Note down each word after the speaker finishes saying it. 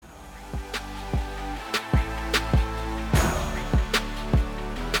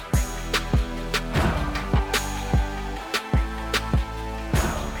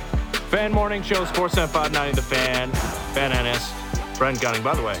Fan Morning Show, Sportsnet 590 The Fan. Ben Ennis, Brent Gunning.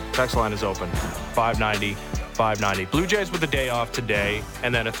 By the way, text line is open. 590. Blue Jays with a day off today,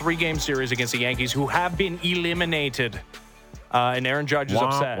 and then a 3-game series against the Yankees, who have been eliminated. And Aaron Judge is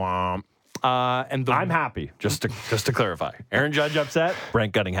upset. Womp. And I'm happy, just to clarify. Aaron Judge upset,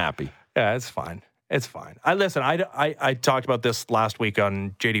 Brent Gunning happy. Yeah, it's fine. It's fine. I talked about this last week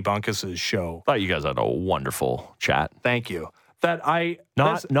on JD Bunkus' show. Thought you guys had a wonderful chat. Thank you.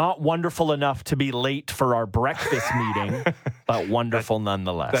 Not wonderful enough to be late for our breakfast meeting, but wonderful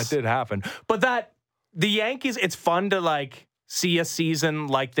nonetheless. That did happen. But the Yankees, it's fun to see a season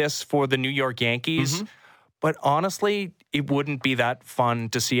like this for the New York Yankees. Mm-hmm. But honestly, it wouldn't be that fun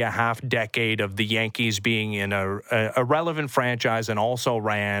to see a half decade of the Yankees being in a relevant franchise and also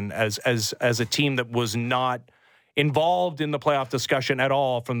ran as a team that was not involved in the playoff discussion at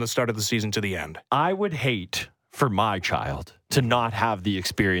all from the start of the season to the end. I would hate for my child to not have the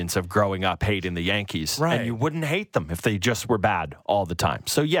experience of growing up hating the Yankees. Right. And you wouldn't hate them if they just were bad all the time.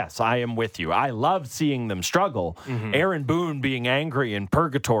 So yes, I am with you. I love seeing them struggle. Mm-hmm. Aaron Boone being angry in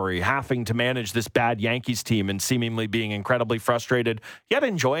purgatory, having to manage this bad Yankees team and seemingly being incredibly frustrated, yet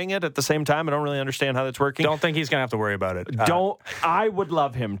enjoying it at the same time. I don't really understand how that's working. Don't think he's going to have to worry about it. I would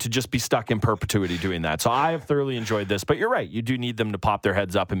love him to just be stuck in perpetuity doing that. So I have thoroughly enjoyed this. But you're right. You do need them to pop their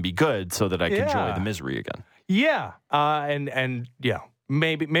heads up and be good so that I can enjoy the misery again. Yeah. And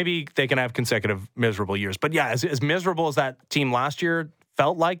maybe they can have consecutive miserable years. But yeah, as miserable as that team last year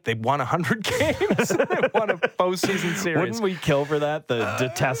felt like, they won 100 games. They won a postseason series. Wouldn't we kill for that? The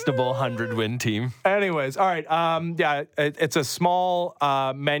detestable 100-win team. Anyways, all right. It's a small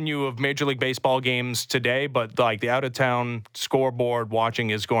menu of Major League Baseball games today, but the out-of-town scoreboard watching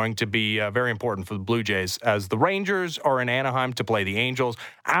is going to be very important for the Blue Jays, as the Rangers are in Anaheim to play the Angels.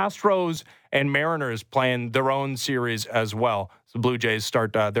 Astros and Mariners playing their own series as well. So the Blue Jays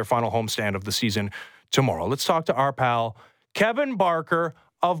start their final homestand of the season tomorrow. Let's talk to our pal, Kevin Barker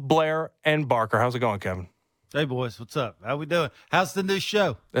of Blair and Barker. How's it going, Kevin? Hey, boys. What's up? How we doing? How's the new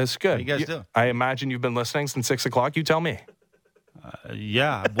show? That's good. How you guys doing? I imagine you've been listening since 6 o'clock. You tell me.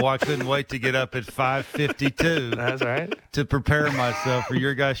 Yeah. Boy, I couldn't wait to get up at 5:52. That's right. To prepare myself for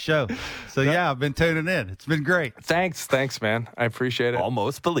your guys' show. So, yeah, I've been tuning in. It's been great. Thanks, man. I appreciate it.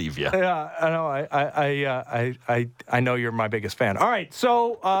 Almost believe you. Yeah, I know. I know you're my biggest fan. All right,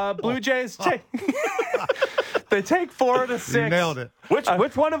 so Blue Jays they take 4 to 6. You nailed it.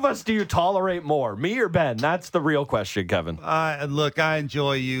 Which one of us do you tolerate more, me or Ben? That's the real question, Kevin. Look, I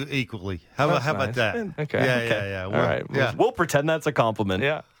enjoy you equally. How about that? Okay. Yeah. All right. We'll pretend that's a compliment.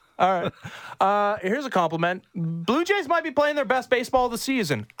 Yeah. All right. Here's a compliment. Blue Jays might be playing their best baseball of the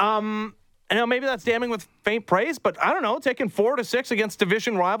season. I know maybe that's damning with faint praise, but I don't know, taking 4 to 6 against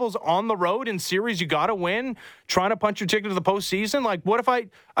division rivals on the road in series you got to win, trying to punch your ticket to the postseason. What if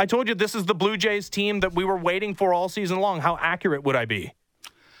I told you this is the Blue Jays team that we were waiting for all season long? How accurate would I be?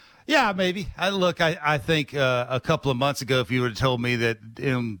 Yeah, maybe. I think a couple of months ago, if you would have told me that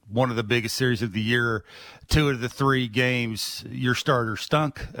in one of the biggest series of the year, 2 of the 3 games, your starter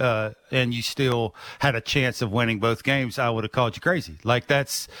stunk, and you still had a chance of winning both games, I would have called you crazy.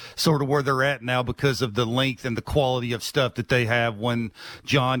 That's sort of where they're at now because of the length and the quality of stuff that they have when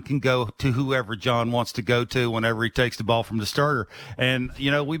John can go to whoever John wants to go to whenever he takes the ball from the starter. And,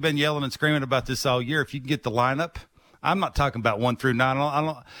 we've been yelling and screaming about this all year. If you can get the lineup, I'm not talking about 1 through 9.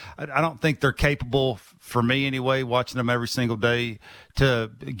 I don't think they're capable, for me anyway, watching them every single day,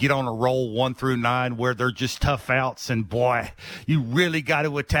 to get on a roll 1 through 9 where they're just tough outs. And boy, you really got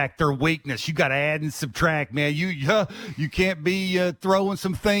to attack their weakness. You got to add and subtract, man. You can't be throwing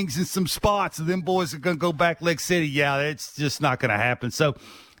some things in some spots, and them boys are going to go back Lake City. Yeah, it's just not going to happen. So,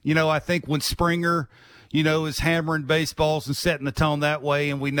 I think when Springer, is hammering baseballs and setting the tone that way.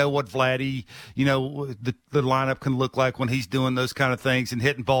 And we know what Vladdy, the lineup can look like when he's doing those kind of things and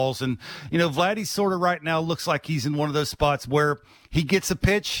hitting balls. And, Vladdy sort of right now looks like he's in one of those spots where he gets a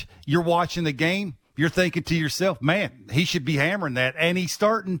pitch, you're watching the game, you're thinking to yourself, man, he should be hammering that. And he's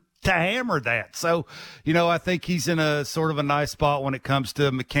starting to hammer that. So, I think he's in a sort of a nice spot when it comes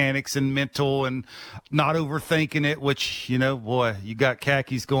to mechanics and mental and not overthinking it, which, boy, you got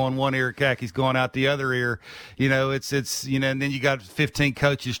khakis going one ear, khakis going out the other ear. It's and then you got 15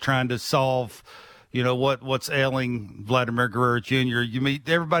 coaches trying to solve, what's ailing Vladimir Guerrero Jr.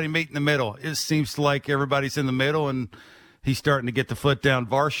 Everybody meet in the middle. It seems like everybody's in the middle, and he's starting to get the foot down.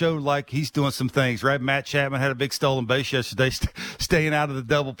 Varsho, he's doing some things, right? Matt Chapman had a big stolen base yesterday, staying out of the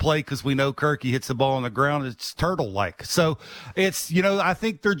double play because we know Kirky hits the ball on the ground. It's turtle-like. So it's, I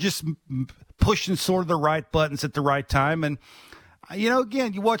think they're just pushing sort of the right buttons at the right time. And,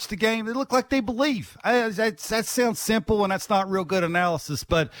 Again, you watch the game, they look like they believe. That sounds simple, and that's not real good analysis,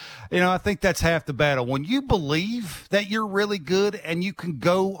 but, I think that's half the battle. When you believe that you're really good and you can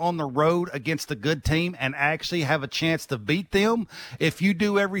go on the road against a good team and actually have a chance to beat them, if you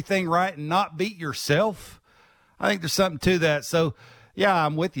do everything right and not beat yourself, I think there's something to that. So, yeah,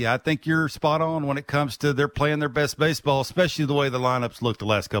 I'm with you. I think you're spot on when it comes to they're playing their best baseball, especially the way the lineups looked the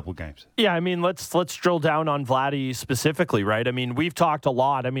last couple of games. Yeah, I mean, let's drill down on Vladdy specifically, right? I mean, we've talked a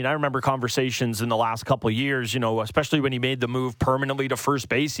lot. I mean, I remember conversations in the last couple of years, especially when he made the move permanently to first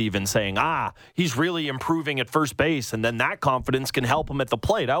base, even saying, he's really improving at first base, and then that confidence can help him at the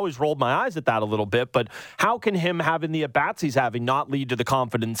plate. I always rolled my eyes at that a little bit, but how can him having the at-bats he's having not lead to the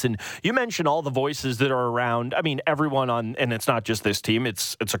confidence? And you mentioned all the voices that are around. I mean, everyone and it's not just this team,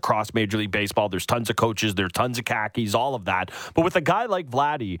 it's across Major League Baseball. There's tons of coaches, there's tons of khakis, all of that. But with a guy like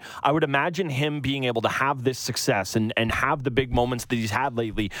Vladdy, I would imagine him being able to have this success and have the big moments that he's had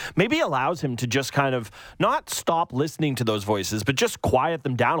lately maybe allows him to just kind of not stop listening to those voices, but just quiet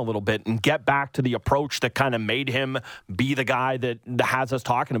them down a little bit and get back to the approach that kind of made him be the guy that has us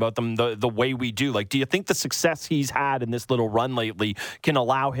talking about them the way we do. Like, do you think the success he's had in this little run lately can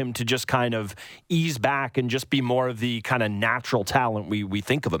allow him to just kind of ease back and just be more of the kind of natural talent we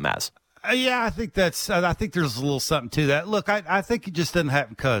think of him as? Yeah, I think there's a little something to that. Look, I think it just doesn't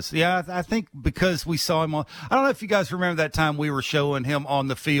happen I think because we saw him on, I don't know if you guys remember that time we were showing him on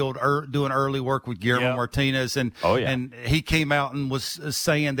the field doing early work with Guillermo Martinez, and and he came out and was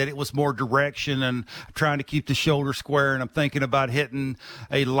saying that it was more direction and trying to keep the shoulder square, and I'm thinking about hitting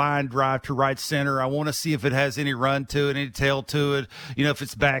a line drive to right center. I want to see if it has any run to it, any tail to it, if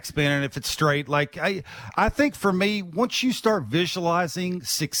it's backspinning, if it's straight. Like, I think for me, once you start visualizing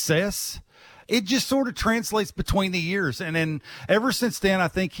success, it just sort of translates between the years. And then ever since then, I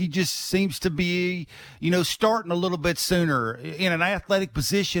think he just seems to be, starting a little bit sooner, in an athletic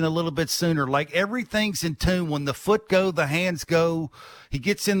position a little bit sooner. Like, everything's in tune. When the foot go, the hands go. He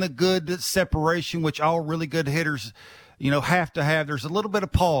gets in the good separation, which all really good hitters have to have. There's a little bit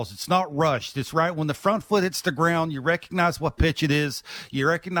of pause. It's not rushed. It's right when the front foot hits the ground, you recognize what pitch it is. You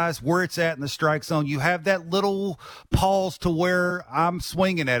recognize where it's at in the strike zone. You have that little pause to where I'm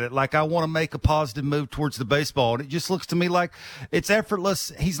swinging at it like I want to make a positive move towards the baseball. And it just looks to me like it's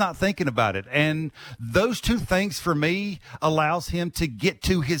effortless. He's not thinking about it. And those two things for me allows him to get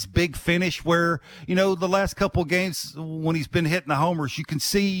to his big finish where, the last couple of games when he's been hitting the homers, you can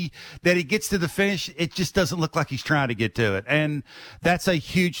see that he gets to the finish. It just doesn't look like he's trying to get to it. And that's a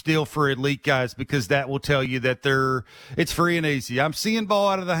huge deal for elite guys, because that will tell you that it's free and easy. I'm seeing ball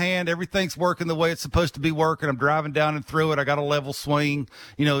out of the hand. Everything's working the way it's supposed to be working. I'm driving down and through it. I got a level swing,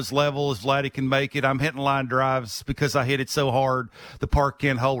 as level as Vladdy can make it. I'm hitting line drives because I hit it so hard the park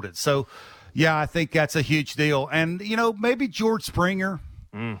can't hold it. So, yeah, I think that's a huge deal. And, maybe George Springer.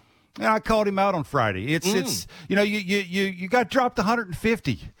 I called him out on Friday. It's you got dropped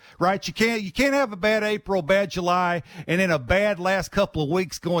 150, right? You can't have a bad April, bad July, and then a bad last couple of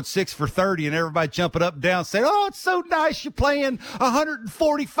weeks going 6 for 30, and everybody jumping up and down saying, "Oh, it's so nice you're playing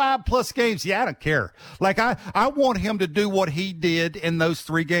 145 plus games." Yeah, I don't care. Like, I want him to do what he did in those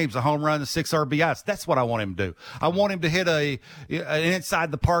 3 games: a home run and 6 RBIs. That's what I want him to do. I want him to hit an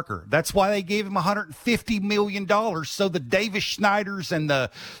inside the Parker. That's why they gave him $150 million, so the Davis Schneiders and the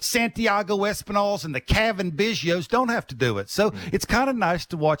Santiago Espinals and the Kevin Biggios don't have to do it. So it's kind of nice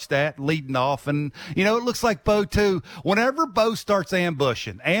to watch that leading off. And, it looks like Bo, too. Whenever Bo starts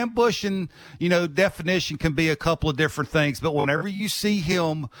ambushing, definition can be a couple of different things. But whenever you see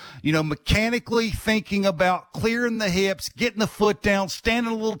him, mechanically thinking about clearing the hips, getting the foot down,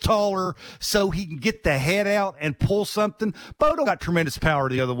 standing a little taller so he can get the head out and pull something, Bo don't got tremendous power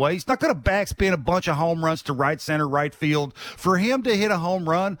the other way. He's not going to backspin a bunch of home runs to right center, right field. For him to hit a home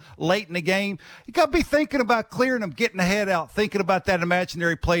run late in the game, you got to be thinking about clearing them, getting the head out, thinking about that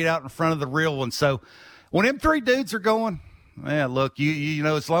imaginary plate out in front of the real one. So when them 3 dudes are going, look, you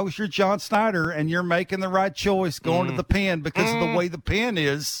as long as you're John Snyder and you're making the right choice going to the pen, because of the way the pen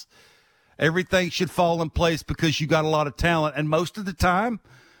is, everything should fall in place because you got a lot of talent. And most of the time,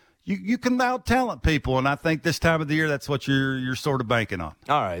 you can out-talent people, and I think this time of the year that's what you're sort of banking on.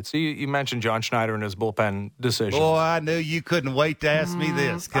 All right, so you mentioned John Schneider and his bullpen decision. Oh, I knew you couldn't wait to ask me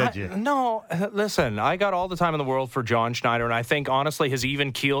this, could you? No, listen, I got all the time in the world for John Schneider, and I think, honestly, his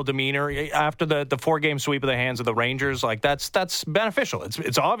even-keel demeanor after the 4-game sweep of the hands of the Rangers, like, that's beneficial.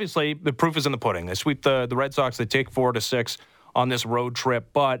 It's obviously, the proof is in the pudding. They sweep the Red Sox, they take 4-6 on this road trip,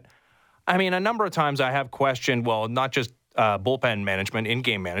 but, I mean, a number of times I have questioned, well, not just bullpen management,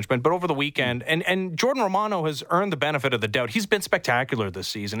 in-game management. But over the weekend, and Jordan Romano has earned the benefit of the doubt. He's been spectacular this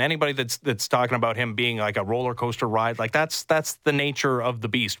season. Anybody that's talking about him being like a roller coaster ride, like that's the nature of the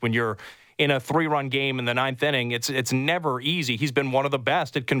beast. When you're in a 3-run game in the 9th inning, it's never easy. He's been one of the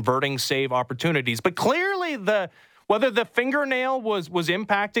best at converting save opportunities. But clearly whether the fingernail was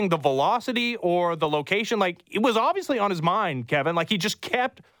impacting the velocity or the location, like it was obviously on his mind, Kevin. Like he just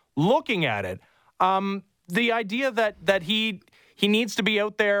kept looking at it. The idea that he needs to be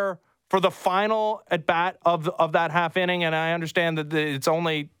out there for the final at bat of that half inning, and I understand that it's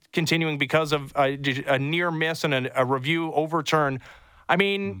only continuing because of a near miss and a review overturn. I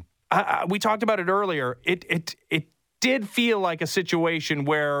mean, we talked about it earlier. It did feel like a situation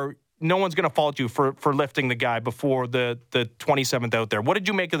where no one's going to fault you for lifting the guy before the 27th out there. What did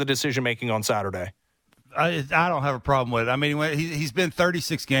you make of the decision making on Saturday? I don't have a problem with it. I mean, he's been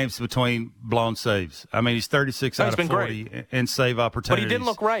 36 games between blown saves. I mean, he's 36 out of 40 in save opportunities. But he didn't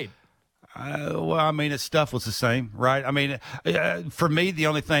look right. Well, I mean, his stuff was the same, right? I mean, for me, the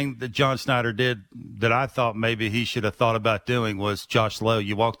only thing that John Snyder did that I thought maybe he should have thought about doing was Josh Lowe.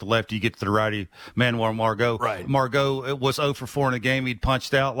 You walk the lefty, you get to the righty, Manuel Margot. Right. Margot was 0 for 4 in a game. He'd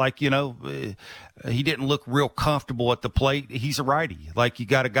punched out he didn't look real comfortable at the plate. He's a righty. Like, you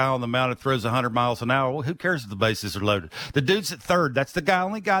got a guy on the mound that throws 100 miles an hour. Well, who cares if the bases are loaded? The dude's at third. That's the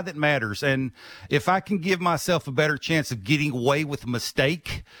only guy that matters. And if I can give myself a better chance of getting away with a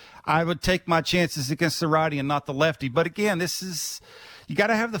mistake, I would take my chances against the righty and not the lefty. But again, you got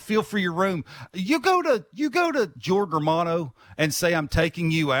to have the feel for your room. You go to Jordan Romano and say, I'm taking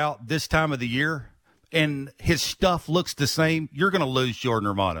you out this time of the year, and his stuff looks the same, you're going to lose Jordan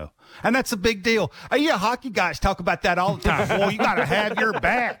Romano. And that's a big deal. Hockey guys talk about that all the time. Well, you got to have your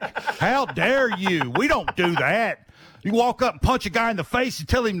back. How dare you? We don't do that. You walk up and punch a guy in the face and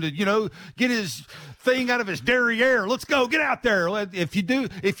tell him to, get his thing out of his derriere. Let's go. Get out there.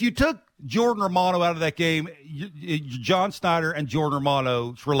 If you took Jordan Romano out of that game, John Snyder and Jordan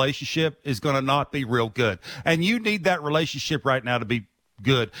Romano's relationship is going to not be real good. And you need that relationship right now to be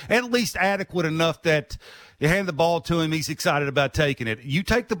good, at least adequate enough that you hand the ball to him, he's excited about taking it. You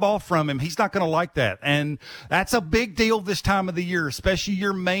take the ball from him, he's not going to like that. And that's a big deal this time of the year, especially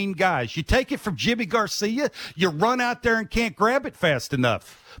your main guys. You take it from Jimmy Garcia, you run out there and can't grab it fast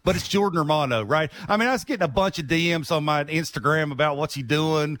enough. But it's Jordan Romano, right? I mean, I was getting a bunch of DMs on my Instagram about what's he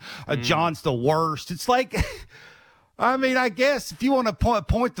doing. John's the worst. It's like, I mean, I guess if you want to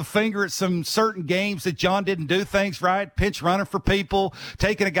point the finger at some certain games that John didn't do things right, pinch running for people,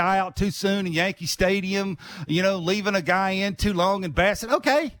 taking a guy out too soon in Yankee Stadium, leaving a guy in too long in Bassett,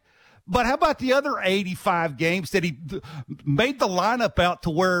 okay. But how about the other 85 games that he made the lineup out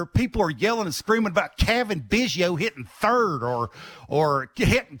to where people are yelling and screaming about Kevin Biggio hitting third or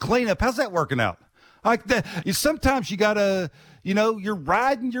hitting cleanup? How's that working out? Like that, sometimes you got to, you're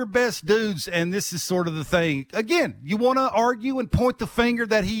riding your best dudes, and this is sort of the thing. Again, you want to argue and point the finger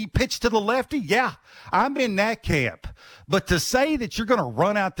that he pitched to the lefty? Yeah, I'm in that camp. But to say that you're going to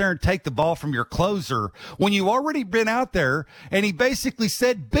run out there and take the ball from your closer when you already been out there and he basically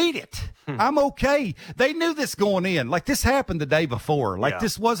said, beat it. I'm okay. They knew this going in. Like, this happened the day before. Like,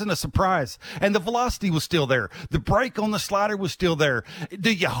 this wasn't a surprise. And the velocity was still there. The break on the slider was still there.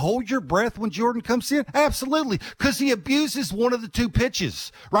 Do you hold your breath when Jordan comes in? Absolutely. Because he abuses one of the two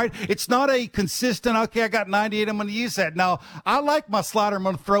pitches, right? It's not a consistent, okay, I got 98, I'm going to use that. Now, I like my slider. I'm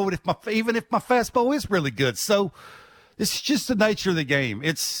going to throw it even if my fastball is really good. So it's just the nature of the game.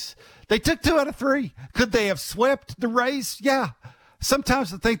 They took 2 out of 3. Could they have swept the Rays? Yeah.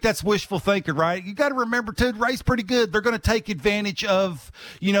 Sometimes I think that's wishful thinking, right? You got to remember, too, the Rays pretty good. They're going to take advantage of,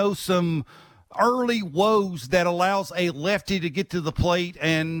 some early woes that allows a lefty to get to the plate.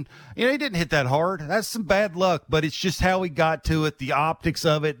 And, he didn't hit that hard. That's some bad luck, but it's just how he got to it, the optics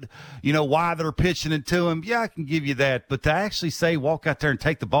of it, why they're pitching it to him. Yeah, I can give you that. But to actually say, walk out there and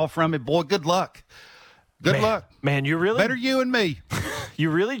take the ball from him, boy, good luck. Good luck. Man, you really... Better you and me. You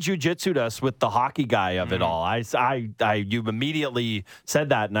really jujitsu'd us with the hockey guy of it all. You immediately said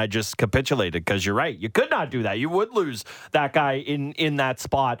that, and I just capitulated because you're right. You could not do that. You would lose that guy in that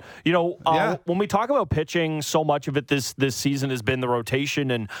spot. When we talk about pitching, so much of it this season has been the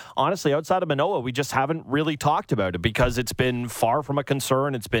rotation, and honestly, outside of Manoah, we just haven't really talked about it because it's been far from a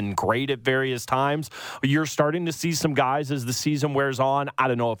concern. It's been great at various times. You're starting to see some guys as the season wears on. I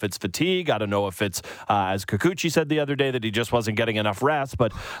don't know if it's fatigue. I don't know if it's, as Kikuchi said the other day, that he just wasn't getting enough reps. success,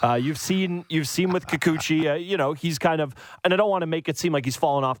 but you've seen with Kikuchi, he's kind of, and I don't want to make it seem like he's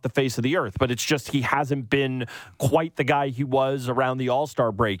fallen off the face of the earth, but it's just he hasn't been quite the guy he was around the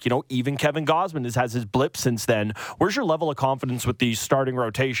All-Star break. Even Kevin Gausman has his blip since then. Where's your level of confidence with the starting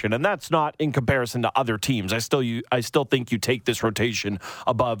rotation? And that's not in comparison to other teams. I still think you take this rotation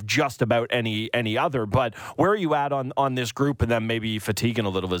above just about any other, but where are you at on this group, and then maybe fatiguing a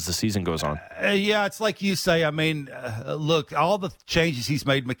little as the season goes on? Yeah, it's like you say. I mean, look, all the changes he's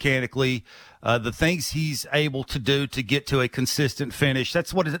made mechanically, the things he's able to do to get to a consistent finish.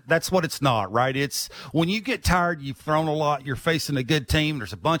 That's what it's not, right? It's when you get tired, you've thrown a lot, you're facing a good team.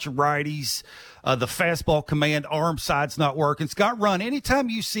 There's a bunch of righties. The fastball command, arm side's not working. Scott Run, anytime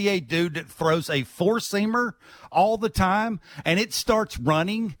you see a dude that throws a four-seamer all the time and it starts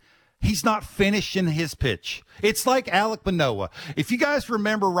running, he's not finishing his pitch. It's like Alek Manoah. If you guys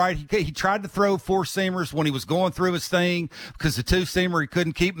remember right, he tried to throw four-seamers when he was going through his thing because the two-seamer he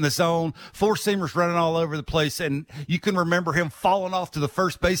couldn't keep in the zone. Four-seamers running all over the place, and you can remember him falling off to the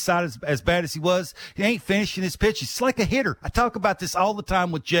first base side as bad as he was. He ain't finishing his pitch. It's like a hitter. I talk about this all the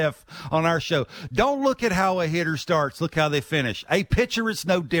time with Jeff on our show. Don't look at how a hitter starts. Look how they finish. A pitcher is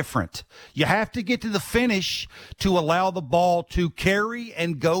no different. You have to get to the finish to allow the ball to carry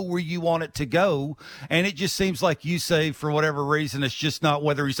and go where you want it to go, and it just seems like you say, for whatever reason, it's just not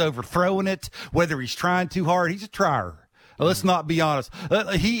whether he's overthrowing it, whether he's trying too hard. He's a trier. Let's not be honest.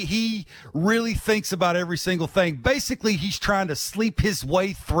 He really thinks about every single thing. Basically, he's trying to sleep his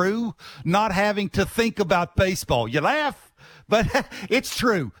way through not having to think about baseball. You laugh, but it's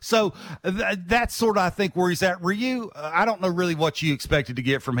true. So that's sort of, I think, where he's at. Ryu, I don't know really what you expected to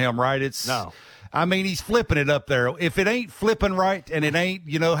get from him, right? No. I mean, he's flipping it up there. If it ain't flipping right and it ain't,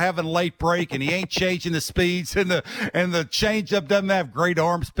 having late break and he ain't changing the speeds and the changeup doesn't have great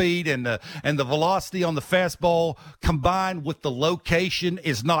arm speed and the velocity on the fastball combined with the location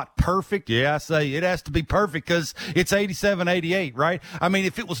is not perfect. Yeah, I say it has to be perfect because it's 87, 88, right? I mean,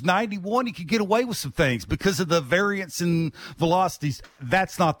 if it was 91, he could get away with some things because of the variance in velocities.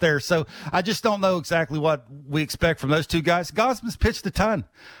 That's not there. So I just don't know exactly what we expect from those two guys. Gausman's pitched a ton.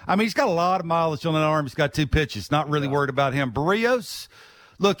 I mean, he's got a lot of mileage on an arm. He's got two pitches. Not really worried about him. Barrios,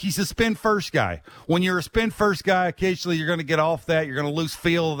 look, he's a spin first guy. When you're a spin first guy, occasionally you're going to get off that. You're going to lose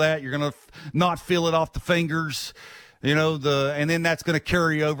feel of that. You're going to not feel it off the fingers, and then that's going to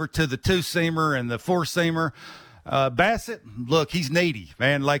carry over to the two-seamer and the four-seamer. Bassett, look, he's needy,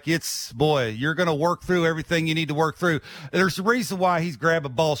 man. Like you're going to work through everything you need to work through. There's a reason why he's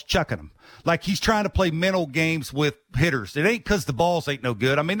grabbing balls, chucking them. Like he's trying to play mental games with hitters. It ain't because the balls ain't no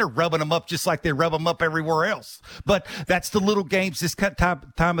good. I mean, they're rubbing them up just like they rub them up everywhere else. But that's the little games this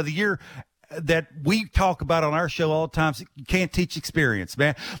time of the year that we talk about on our show all the time. You can't teach experience,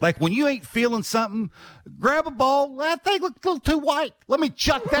 man. Like when you ain't feeling something, grab a ball. That thing looks a little too white. Let me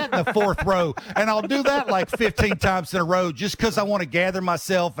chuck that in the fourth row. And I'll do that like 15 times in a row just because I want to gather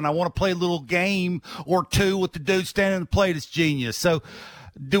myself and I want to play a little game or two with the dude standing in the plate. It's genius. So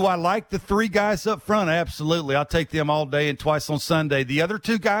do I like the three guys up front? Absolutely. I'll take them all day and twice on Sunday. The other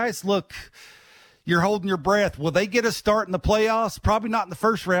two guys, look, you're holding your breath. Will they get a start in the playoffs? Probably not in the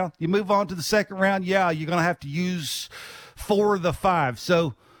first round. You move on to the second round, yeah, you're going to have to use 4 of the 5.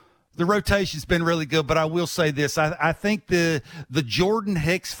 So the rotation's been really good, but I will say this. I think the Jordan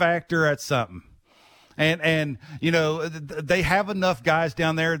Hicks factor at something. And they have enough guys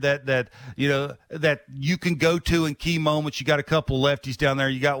down there that you can go to in key moments. You got a couple lefties down there.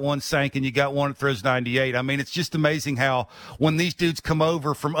 You got one Sankin. You got one that throws 98. I mean, it's just amazing how when these dudes come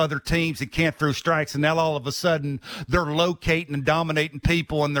over from other teams and can't throw strikes, and now all of a sudden they're locating and dominating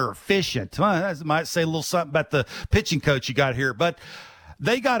people and they're efficient. Well, that might say a little something about the pitching coach you got here, but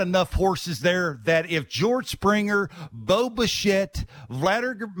they got enough horses there that if George Springer, Bo Bichette,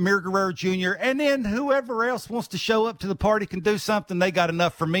 Vladimir Guerrero Jr., and then whoever else wants to show up to the party can do something, they got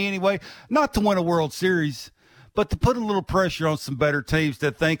enough for me anyway. Not to win a World Series, but to put a little pressure on some better teams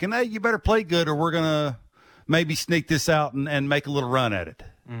that thinking, hey, you better play good or we're going to maybe sneak this out and make a little run at it.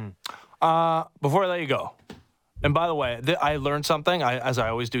 Before I let you go, and by the way, I learned something, as I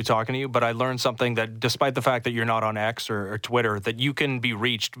always do talking to you, but I learned something that despite the fact that you're not on X or Twitter, that you can be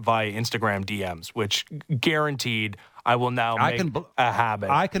reached via Instagram DMs, which guaranteed I will now make a habit.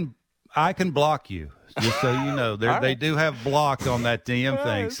 I can block you, just so you know. They do have block on that DM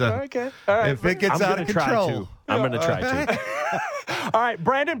thing. So okay. All right. If it gets out of control. I'm going to try to. All right,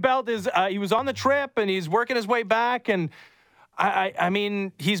 Brandon Belt he was on the trip, and he's working his way back, and I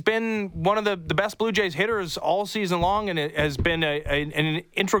mean, he's been one of the best Blue Jays hitters all season long, and it has been an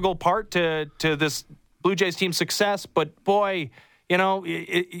integral part to this Blue Jays team's success. But boy,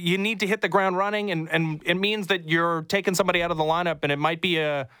 you need to hit the ground running, and it means that you're taking somebody out of the lineup, and it might be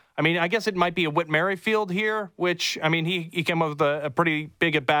I guess it might be a Whit Merrifield here, which, he came up with a pretty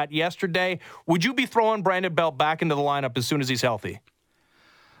big at-bat yesterday. Would you be throwing Brandon Belt back into the lineup as soon as he's healthy?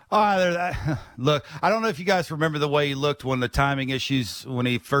 Look, I don't know if you guys remember the way he looked when the timing issues, when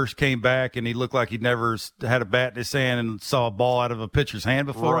he first came back, and he looked like he'd never had a bat in his hand and saw a ball out of a pitcher's hand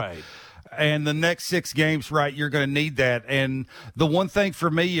before. Right. And the next 6 games, right, you're going to need that. And the one thing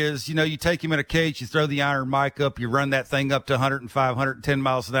for me is, you take him in a cage, you throw the iron mic up, you run that thing up to 105, 110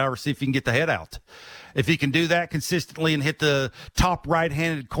 miles an hour, see if you can get the head out. If he can do that consistently and hit the top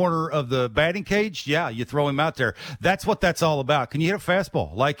right-handed corner of the batting cage, yeah, you throw him out there. That's what that's all about. Can you hit a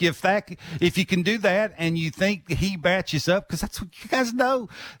fastball? Like if you can do that and you think he bats you up, because that's what you guys know.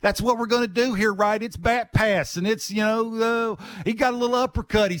 That's what we're going to do here, right? It's bat pass, and it's, he got a little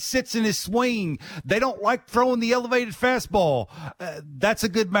uppercut. He sits in his swing. They don't like throwing the elevated fastball. That's a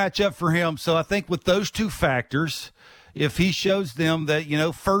good matchup for him. So I think with those two factors, if he shows them that,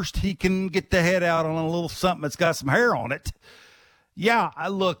 first he can get the head out on a little something that's got some hair on it. Yeah,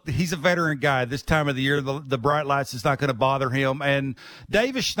 look, he's a veteran guy. This time of the year, the bright lights is not going to bother him. And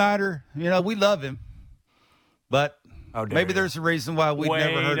Davis Schneider, we love him. But maybe there's a reason why we've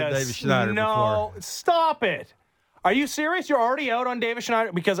never heard of Davis Schneider before. No, stop it. Are you serious? You're already out on Davis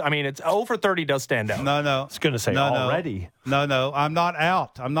Schneider? Because, it's 0 for 30 does stand out. No. I was going to say already. No. I'm not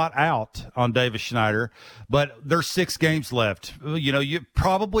out. I'm not out on Davis Schneider, but there's 6 games left. You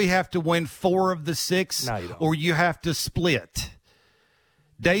probably have to win 4 of the 6, no, you don't. Or you have to split.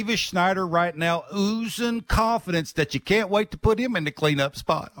 Davis Schneider right now oozing confidence that you can't wait to put him in the cleanup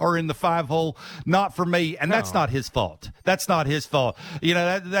spot or in the 5-hole. Not for me, and that's not his fault. That's not his fault.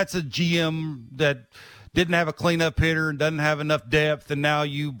 That's a GM that didn't have a cleanup hitter and doesn't have enough depth, and now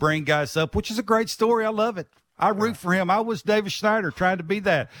you bring guys up, which is a great story. I love it. I root for him. I was Davis Schneider trying to be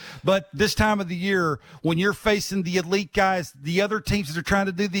that. But this time of the year, when you're facing the elite guys, the other teams that are trying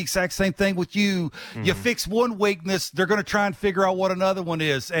to do the exact same thing with you, you fix one weakness, they're going to try and figure out what another one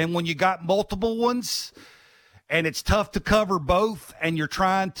is. And when you got multiple ones, and it's tough to cover both, and you're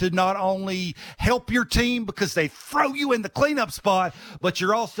trying to not only help your team because they throw you in the cleanup spot, but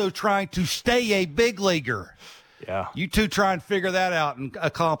you're also trying to stay a big leaguer. Yeah. You two try and figure that out and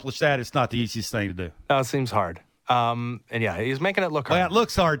accomplish that. It's not the easiest thing to do. No, it seems hard. And yeah, he's making it look hard. Well, it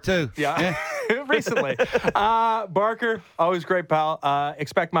looks hard too. Yeah. Recently. Barker, always great, pal.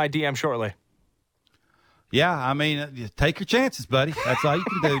 Expect my DM shortly. Yeah, take your chances, buddy. That's all you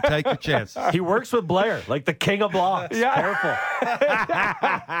can do. Take your chances. He works with Blair, like the king of blocks. Yeah. Careful.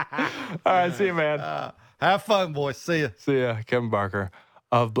 All right, see you, man. Have fun, boys. See you. See ya. Kevin Barker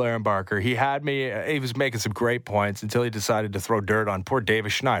of Blair and Barker. He had me. He was making some great points until he decided to throw dirt on poor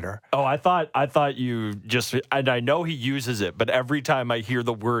Davis Schneider. Oh, I thought you just, and I know he uses it, but every time I hear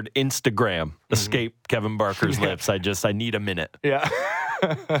the word Instagram escape Kevin Barker's lips, I need a minute. Yeah.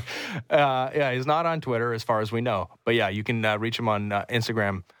 He's not on Twitter as far as we know. But yeah, you can reach him on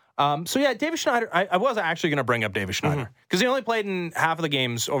Instagram. Davis Schneider, I was actually going to bring up Davis Schneider because he only played in half of the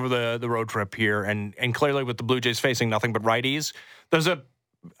games over the road trip here. And clearly with the Blue Jays facing nothing but righties, there's a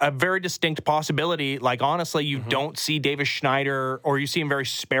very distinct possibility. Like, honestly, you don't see Davis Schneider, or you see him very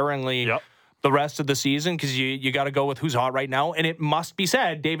sparingly the rest of the season because you got to go with who's hot right now. And it must be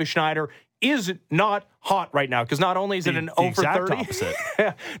said, Davis Schneider is not hot right now because not only is it an 0 for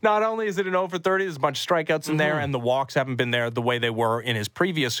 30, not only is it an 0 for 30, there's a bunch of strikeouts in there, and the walks haven't been there the way they were in his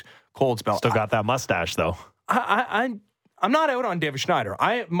previous cold spell. Still got that mustache, though. I'm not out on Davis Schneider.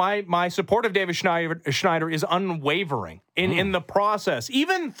 My support of Davis Schneider is unwavering in the process.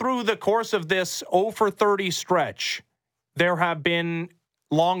 Even through the course of this 0 for 30 stretch, there have been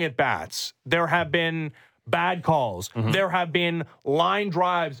long at bats. There have been bad calls. There have been line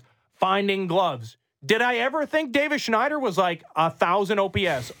drives, finding gloves. Did I ever think Davis Schneider was like 1,000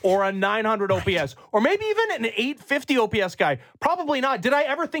 OPS or a 900 OPS or maybe even an 850 OPS guy? Probably not. Did I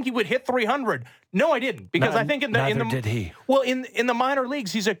ever think he would hit 300? No, I didn't, because I think neither did he. Well, in the minor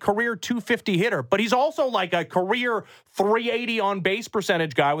leagues, he's a career 250 hitter, but he's also like a career 380 on base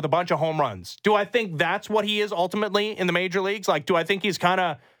percentage guy with a bunch of home runs. Do I think that's what he is ultimately in the major leagues? Like, do I think he's kind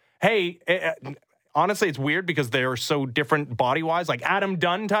of, hey? Honestly, it's weird because they're so different body-wise, like Adam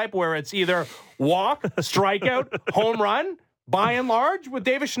Dunn type, where it's either walk, strikeout, home run, by and large, with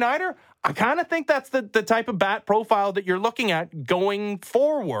Davis Schneider. I kind of think that's the type of bat profile that you're looking at going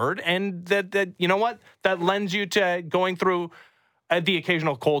forward, and that you know what? That lends you to going through the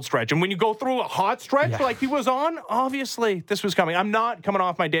occasional cold stretch. And when you go through a hot stretch like he was on, obviously this was coming. I'm not coming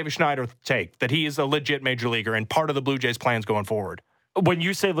off my Davis Schneider take that he is a legit major leaguer and part of the Blue Jays plans going forward. When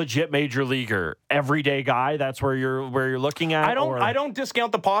you say legit major leaguer, everyday guy, that's where you're looking at. I don't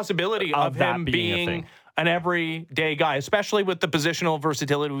discount the possibility of him being an everyday guy, especially with the positional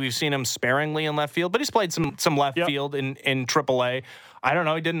versatility. We've seen him sparingly in left field, but he's played some left field in AAA. I don't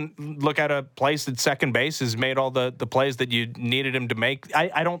know. He didn't look at a place at second base. Has made all the plays that you needed him to make.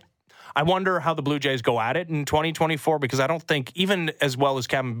 I wonder how the Blue Jays go at it in 2024, because I don't think, even as well as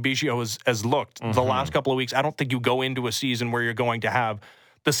Kevin Biggio has looked the last couple of weeks, I don't think you go into a season where you're going to have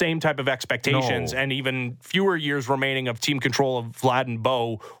the same type of expectations and even fewer years remaining of team control of Vlad and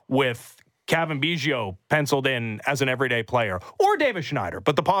Bo with Kevin Biggio penciled in as an everyday player, or Davis Schneider.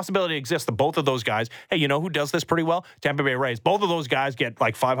 But the possibility exists that both of those guys, hey, you know who does this pretty well? Tampa Bay Rays. Both of those guys get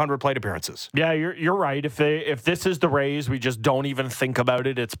like 500 plate appearances. Yeah, you're right. If this is the Rays, we just don't even think about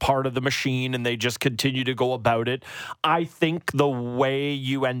it. It's part of the machine, and they just continue to go about it. I think the way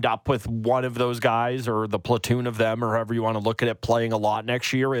you end up with one of those guys, or the platoon of them, or however you want to look at it, playing a lot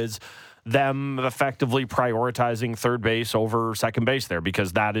next year is them effectively prioritizing third base over second base there,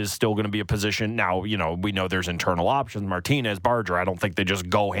 because that is still going to be a position. Now, we know there's internal options, Martinez, Barger. I don't think they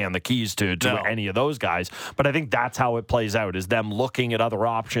just go hand the keys to any of those guys, but I think that's how it plays out, is them looking at other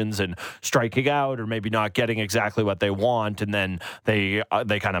options and striking out, or maybe not getting exactly what they want, and then they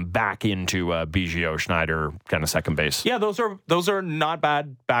kind of back into Biggio, Schneider kind of second base. Yeah, those are not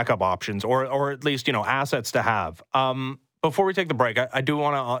bad backup options, or at least assets to have. Before we take the break, I do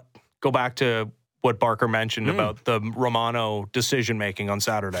want to go back to what Barker mentioned about the Romano decision-making on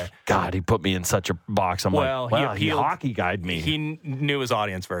Saturday. God, he put me in such a box. He hockey guide me. He knew his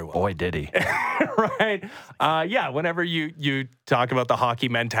audience very well. Boy, did he. Right? Whenever you talk about the hockey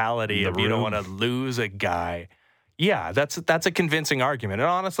mentality of you don't want to lose a guy, that's a convincing argument. And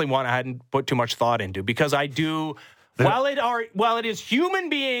honestly, one I hadn't put too much thought into, because I do... While it is human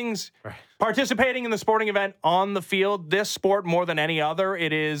beings participating in the sporting event on the field, this sport more than any other,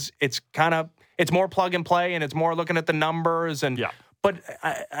 it's more plug and play, and it's more looking at the numbers. But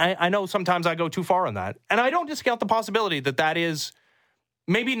I know sometimes I go too far on that, and I don't discount the possibility that is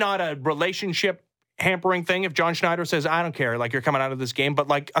maybe not a relationship hampering thing. If John Schneider says, "I don't care, like you're coming out of this game," but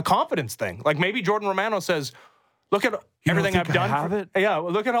like a confidence thing, like maybe Jordan Romano says, "Look at everything I've done."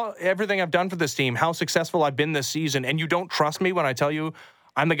 Look at everything I've done for this team, how successful I've been this season, and you don't trust me when I tell you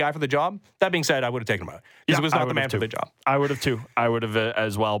I'm the guy for the job. That being said, I would have taken him out. He was not the man for the job. I would have too. I would have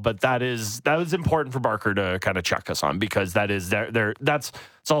as well. But that was important for Barker to kind of check us on, because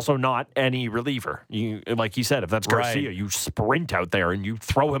it's also not any reliever. You, like he said, if that's Garcia, you sprint out there and you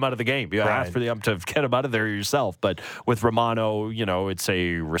throw him out of the game. You ask for the ump to get him out of there yourself. But with Romano, it's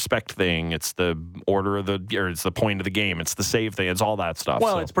a respect thing. It's the order of it's the point of the game. It's the save thing. It's all that stuff.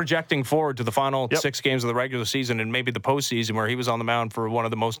 Well, it's projecting forward to the final 6 games of the regular season, and maybe the postseason, where he was on the mound for one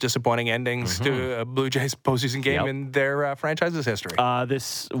of the most disappointing endings to a Blue Jays postseason game in their franchise's history.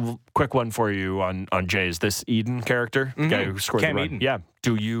 This quick one for you on Jays. This Eden character, the guy who scored Cam the run. Eden. Yeah.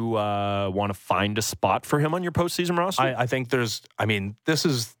 Do you want to find a spot for him on your postseason roster? I think this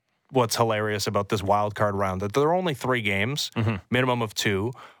is what's hilarious about this wild card round, that there are only 3 games, minimum of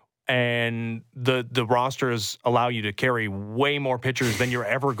 2, and the rosters allow you to carry way more pitchers than you're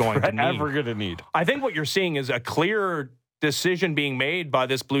ever going to need. I think what you're seeing is a clear decision being made by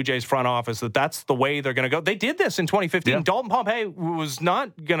this Blue Jays front office that's the way they're going to go. They did this in 2015. Yeah. Dalton Pompey was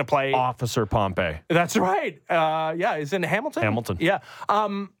not going to play. Officer Pompey. That's right. He's in Hamilton. Hamilton. Yeah.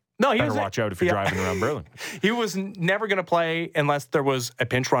 No, he better watch out if you're driving around Berlin. He was never going to play unless there was a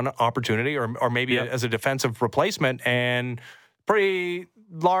pinch run opportunity, or maybe as a defensive replacement. And pretty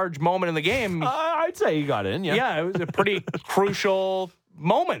large moment in the game. I'd say he got in. Yeah, it was a pretty crucial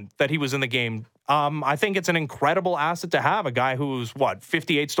moment that he was in the game. I think it's an incredible asset to have a guy who's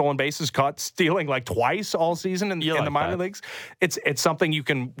 58 stolen bases, caught stealing like twice all season in the minor leagues. It's something you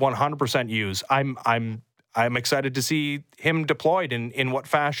can 100% use. I'm excited to see him deployed in what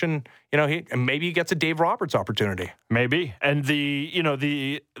fashion. Maybe he gets a Dave Roberts opportunity. Maybe. And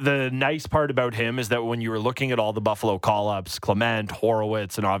the nice part about him is that when you were looking at all the Buffalo call-ups, Clement,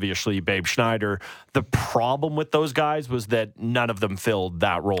 Horowitz, and obviously Babe Schneider, the problem with those guys was that none of them filled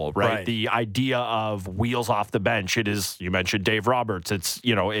that role, right? The idea of wheels off the bench, it is, you mentioned Dave Roberts. It's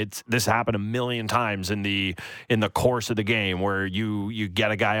this happened a million times in the course of the game, where you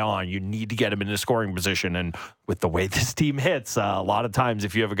get a guy on, you need to get him in a scoring position. And with the way this team hits, a lot of times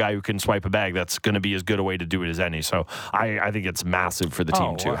if you have a guy who can swipe a bag, that's going to be as good a way to do it as any. So I think it's massive for the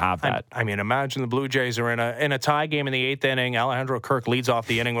team to have that. I mean, imagine the Blue Jays are in a tie game in the 8th inning. Alejandro Kirk leads off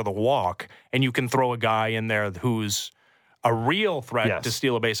the inning with a walk, and you can throw a guy in there who's a real threat to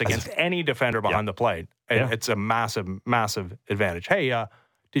steal a base against any defender behind the plate. It's a massive, massive advantage. Hey,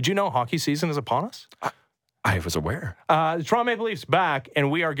 did you know hockey season is upon us? I was aware. The Toronto Maple Leafs back, and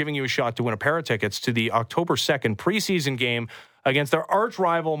we are giving you a shot to win a pair of tickets to the October 2nd preseason game against their arch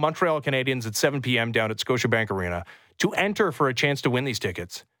rival Montreal Canadiens at 7 p.m. down at Scotiabank Arena. To enter for a chance to win these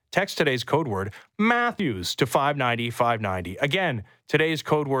tickets, text today's code word Matthews to 590-590. Again, today's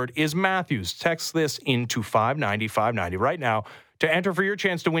code word is Matthews. Text this into 590-590 right now to enter for your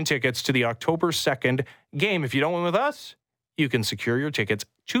chance to win tickets to the October 2nd game. If you don't win with us, you can secure your tickets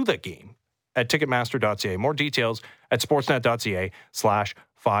to the game at Ticketmaster.ca. More details at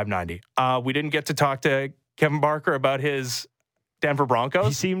sportsnet.ca/590. We didn't get to talk to Kevin Barker about his Denver Broncos.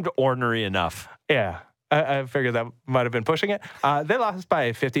 He seemed ornery enough. Yeah. I figured that might have been pushing it. They lost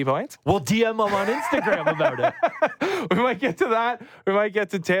by 50 points. We'll DM them on Instagram about it. We might get to that. We might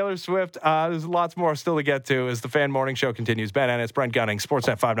get to Taylor Swift. There's lots more still to get to as the Fan Morning Show continues. Ben Ennis, Brent Gunning,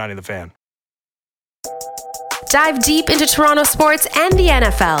 Sportsnet 590 The Fan. Dive deep into Toronto sports and the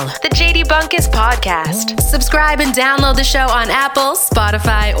NFL. The JD Bunkus Podcast. Subscribe and download the show on Apple,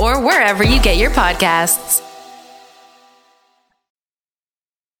 Spotify, or wherever you get your podcasts.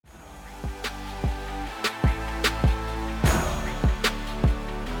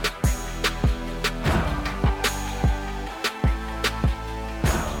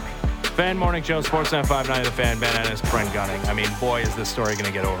 Fan Morning Show, Sportsnet 590 The Fan, Ben Ennis, Brent Gunning. I mean, boy, is this story going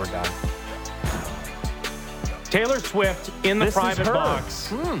to get overdone. Taylor Swift in the private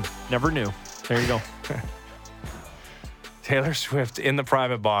box. Never knew. There you go. Taylor Swift in the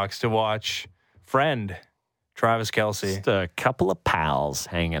private box to watch friend Travis Kelce Just a couple of pals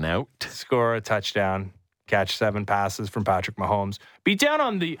hanging out. score a touchdown, catch 7 passes from Patrick Mahomes, beat down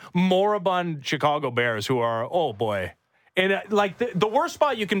on the moribund Chicago Bears, who are, oh boy. And like the worst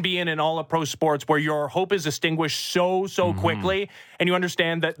spot you can be in all of pro sports, where your hope is extinguished so quickly, and you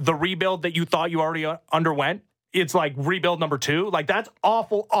understand that the rebuild that you thought you already underwent, it's like rebuild number 2. Like, that's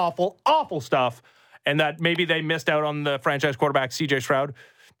awful, awful, awful stuff. And that maybe they missed out on the franchise quarterback, CJ Stroud.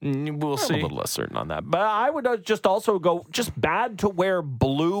 We'll see. I'm a little less certain on that. But I would just also go just bad to wear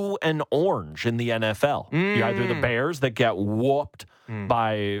blue and orange in the NFL. You're either the Bears that get whooped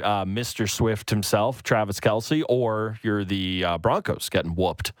by Mr. Swift himself, Travis Kelce, or you're the Broncos getting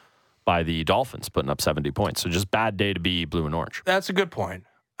whooped by the Dolphins, putting up 70 points. So just bad day to be blue and orange. That's a good point.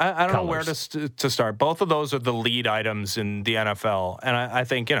 I don't know where to start. Both of those are the lead items in the NFL. And I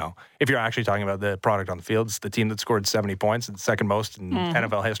think, if you're actually talking about the product on the field, it's the team that scored 70 points and second most in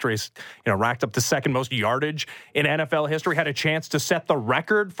NFL history. Racked up the second most yardage in NFL history, had a chance to set the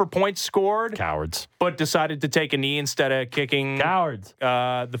record for points scored. Cowards. But decided to take a knee instead of kicking Cowards.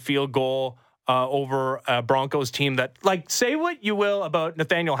 The field goal over a Broncos team that, like, say what you will about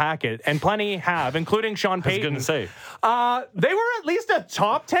Nathaniel Hackett, and plenty have, including Sean Payton. I was going to say. They were at least a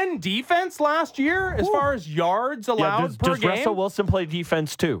top 10 defense last year as far as yards allowed per does game. Russell Wilson play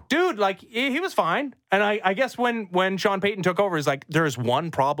defense too? Dude, like, he was fine. And I guess when Sean Payton took over, he's like, there's one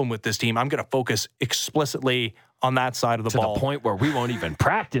problem with this team. I'm going to focus explicitly on that side of the ball. To the point where we won't even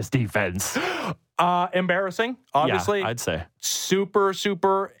practice defense. Embarrassing, obviously. Yeah, I'd say. Super,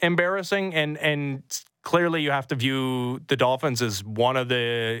 super embarrassing. And clearly you have to view the Dolphins as one of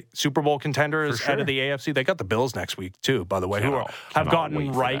the Super Bowl contenders out of the AFC. They got the Bills next week, too, by the way, who have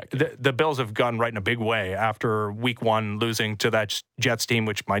gotten right. The Bills have gotten right in a big way after week 1 losing to that Jets team,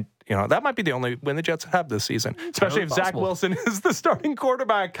 which might, that might be the only win the Jets have this season, especially if Zach Wilson is the starting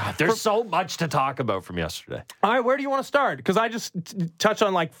quarterback. God, there's so much to talk about from yesterday. All right, where do you want to start? Because I just touched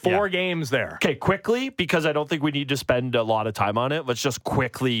on like 4 games there. Okay, quickly, because I don't think we need to spend a lot of time on it. Let's just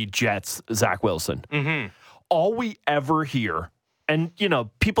quickly Jets Zach Wilson. All we ever hear, and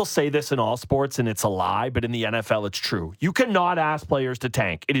people say this in all sports and it's a lie, but in the NFL it's true. You cannot ask players to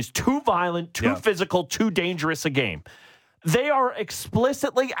tank. It is too violent, too physical, too dangerous a game. They are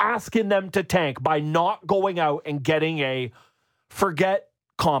explicitly asking them to tank by not going out and getting a forget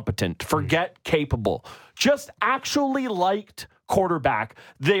competent, forget capable, just actually liked quarterback.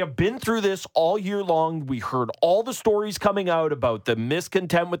 They have been through this all year long. We heard all the stories coming out about the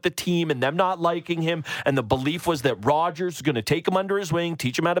miscontent with the team and them not liking him, and the belief was that Rodgers is going to take him under his wing,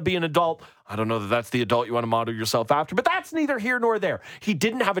 teach him how to be an adult. I don't know that that's the adult you want to model yourself after, but that's neither here nor there. He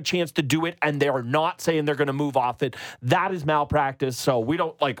didn't have a chance to do it, and they are not saying they're going to move off it. That is malpractice, so we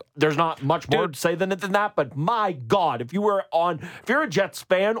don't, there's not much more to say than that, but my God, if you're a Jets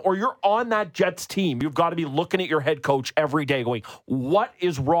fan or you're on that Jets team, you've got to be looking at your head coach every day going, what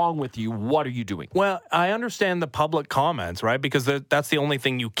is wrong with you? What are you doing? Well, I understand the public comments, right? Because that's the only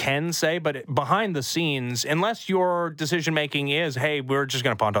thing you can say. But behind the scenes, unless your decision-making is, hey, we're just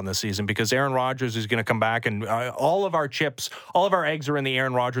going to punt on this season because Aaron Aaron Rodgers is going to come back, and all of our eggs are in the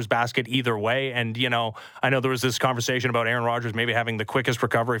Aaron Rodgers basket either way. And, I know there was this conversation about Aaron Rodgers maybe having the quickest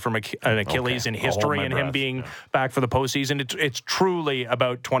recovery from an Achilles in history and him being back for the postseason. It's truly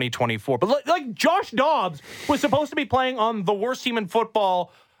about 2024. But like Josh Dobbs was supposed to be playing on the worst team in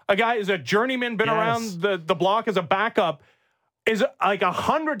football. A guy is a journeyman, been around the block as a backup, is like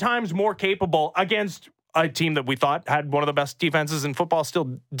 100 times more capable against a team that we thought had one of the best defenses in football,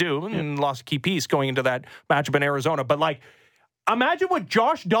 still do, and lost a key piece going into that matchup in Arizona. But imagine what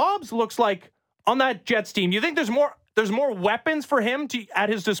Josh Dobbs looks like on that Jets team. You think there's more weapons for him at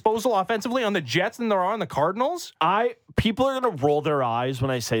his disposal offensively on the Jets than there are on the Cardinals? People are going to roll their eyes when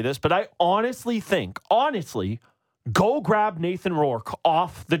I say this, but I honestly think, go grab Nathan Rourke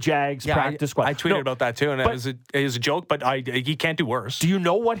off the Jags practice squad. I tweeted about that too, and it was a joke, but he can't do worse. Do you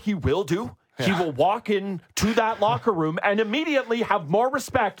know what he will do? Yeah. He will walk into that locker room and immediately have more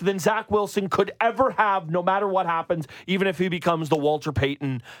respect than Zach Wilson could ever have, no matter what happens, even if he becomes the Walter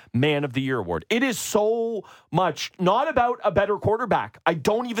Payton Man of the Year award. It is so much not about a better quarterback. I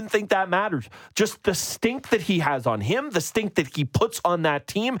don't even think that matters. Just the stink that he has on him, the stink that he puts on that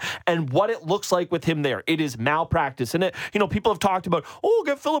team, and what it looks like with him there. It is malpractice. And people have talked about,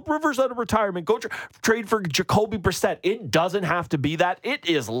 get Phillip Rivers out of retirement, go trade for Jacoby Brissett. It doesn't have to be that. It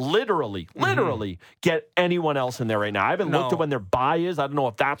is literally get anyone else in there right now. I haven't looked at when their bye is. I don't know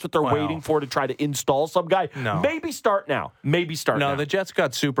if that's what they're waiting for to try to install some guy. No. Maybe start now. No, the Jets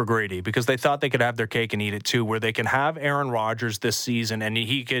got super greedy because they thought they could have their cake and eat it too, where they can have Aaron Rodgers this season and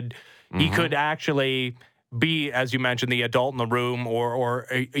he could actually be, as you mentioned, the adult in the room, or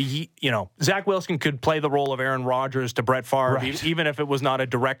Zach Wilson could play the role of Aaron Rodgers to Brett Favre, even if it was not a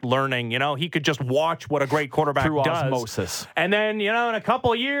direct learning. He could just watch what a great quarterback through does. Osmosis. And then, in a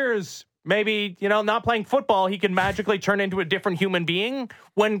couple of years, maybe, not playing football, he can magically turn into a different human being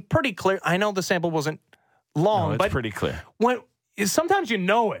when pretty clear. I know the sample wasn't long, but pretty clear. Sometimes you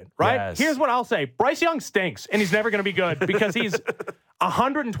know it, right? Yes. Here's what I'll say. Bryce Young stinks, and he's never going to be good because he's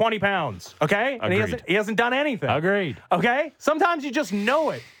 120 pounds, okay? And he hasn't done anything. Agreed. Okay? Sometimes you just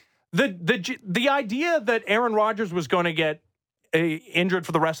know it. The idea that Aaron Rodgers was going to get injured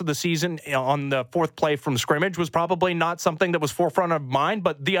for the rest of the season on the fourth play from scrimmage was probably not something that was forefront of mind,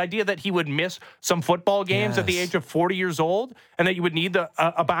 but the idea that he would miss some football games at the age of 40 years old and that you would need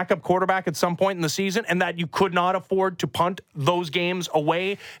a backup quarterback at some point in the season and that you could not afford to punt those games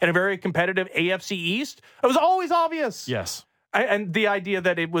away in a very competitive AFC East, it was always obvious. Yes. And the idea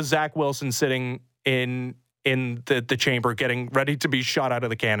that it was Zach Wilson sitting in the chamber getting ready to be shot out of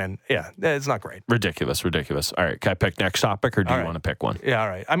the cannon. Yeah, it's not great. Ridiculous. All right, can I pick next topic, or do you want to pick one? Yeah, all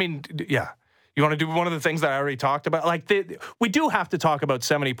right. I mean, yeah. You want to do one of the things that I already talked about? We do have to talk about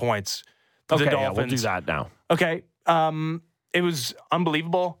 70 points for the Dolphins. Yeah, we'll do that now. Okay. It was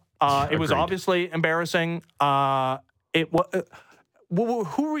unbelievable. It was obviously embarrassing. Who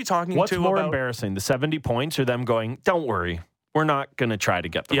were we talking to What's more about? embarrassing, the 70 points or them going, don't worry, we're not going to try to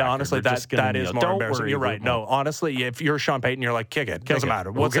get the record. Honestly, that is more embarrassing. You're right. No, honestly, if you're Sean Payton, you're like, kick it. Doesn't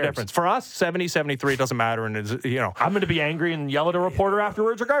matter. What's the difference? For us, 70, 73, doesn't matter. And it's, I'm going to be angry and yell at a reporter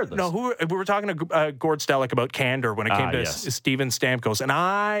afterwards regardless. No, we were talking to Gord Stellick about candor when it came to Steven Stamkos. And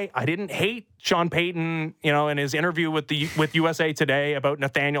I didn't hate Sean Payton, in his interview with USA Today about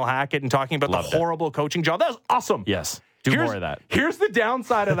Nathaniel Hackett and talking about the horrible coaching job. That was awesome. Yes. Do more of that. Here's the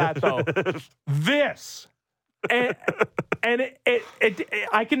downside of that, though. This. And can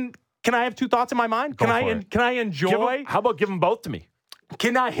I have two thoughts in my mind? Can I enjoy? How about give them both to me?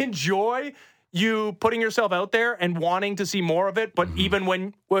 Can I enjoy you putting yourself out there and wanting to see more of it? But even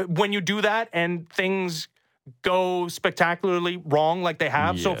when you do that and things go spectacularly wrong like they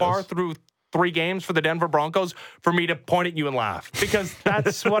have so far through 3 games for the Denver Broncos, for me to point at you and laugh, because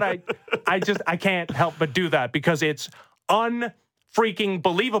that's what I can't help but do that, because it's unfreaking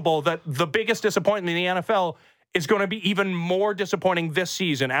believable that the biggest disappointment in the NFL is going to be even more disappointing this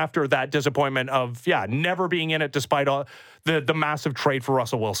season after that disappointment of, never being in it despite all the massive trade for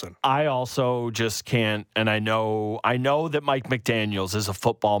Russell Wilson. I also just can't, and I know that Mike McDaniels is a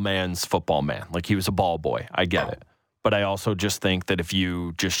football man's football man. Like, he was a ball boy. I get it. But I also just think that if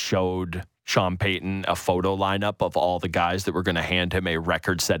you just showed Sean Payton a photo lineup of all the guys that were going to hand him a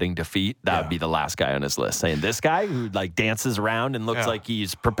record-setting defeat, that would be the last guy on his list. Saying, this guy who dances around and looks like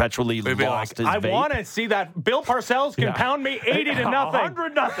he's perpetually lost his vape. I want to see that. Bill Parcells can pound me 80-0.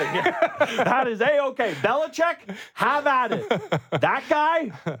 100-0. That is A-okay. Belichick, have at it. That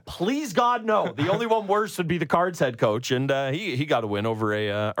guy, please God, no. The only one worse would be the Cards head coach, and he got a win over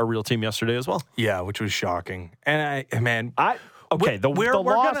a real team yesterday as well. Yeah, which was shocking. And the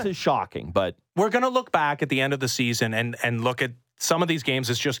loss is shocking, but we're going to look back at the end of the season and look at some of these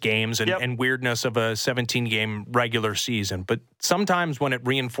games, it's just games and weirdness of a 17-game regular season. But sometimes when it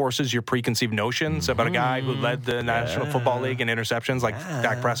reinforces your preconceived notions about a guy who led the National Football League in interceptions, like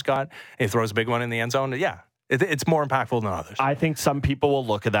Dak Prescott, and he throws a big one in the end zone, it's more impactful than others. I think some people will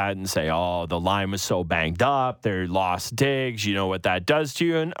look at that and say, oh, the line was so banged up. They lost Diggs. You know what that does to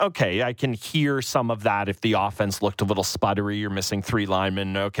you. And, okay, I can hear some of that if the offense looked a little sputtery. You're missing 3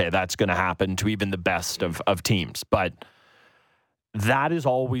 linemen. Okay, that's going to happen to even the best of teams. But that is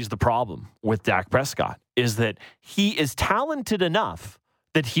always the problem with Dak Prescott, is that he is talented enough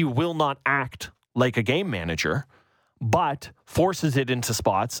that he will not act like a game manager, but forces it into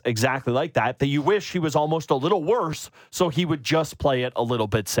spots exactly like that you wish he was almost a little worse, so he would just play it a little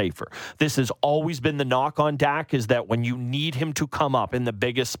bit safer. This has always been the knock on Dak, is that when you need him to come up in the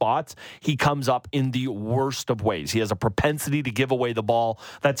biggest spots, he comes up in the worst of ways. He has a propensity to give away the ball.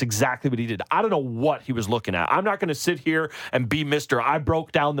 That's exactly what he did. I don't know what he was looking at. I'm not going to sit here and be Mr. I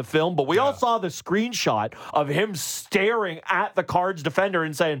broke down the film, but we all saw the screenshot of him staring at the Cards defender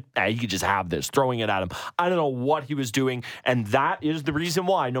and saying, you can just have this, throwing it at him. I don't know what he was doing, and that is the reason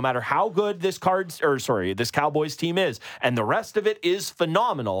why, no matter how good this Cowboys team is, and the rest of it is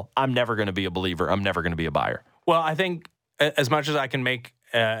phenomenal, I'm never going to be a believer. I'm never going to be a buyer. Well, I think as much as I can make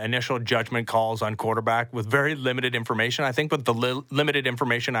initial judgment calls on quarterback with very limited information, I think with the limited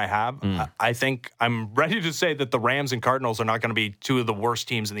information I have, I think I'm ready to say that the Rams and Cardinals are not going to be 2 of the worst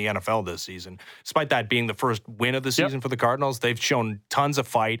teams in the NFL this season. Despite that being the first win of the season for the Cardinals, they've shown tons of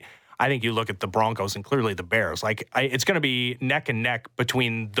fight. I think you look at the Broncos and clearly the Bears. It's going to be neck and neck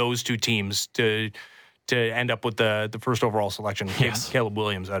between those 2 teams to end up with the first overall selection. Yes. Caleb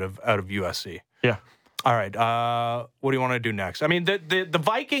Williams out of USC. Yeah. All right. What do you want to do next? I mean, the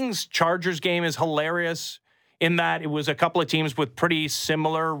Vikings-Chargers game is hilarious in that it was a couple of teams with pretty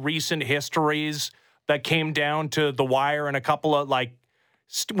similar recent histories that came down to the wire, and a couple of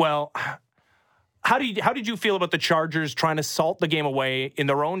How did you feel about the Chargers trying to salt the game away in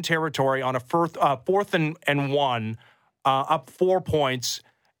their own territory on a fourth and 1, up 4 points,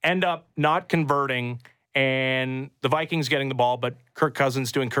 end up not converting, and the Vikings getting the ball, but Kirk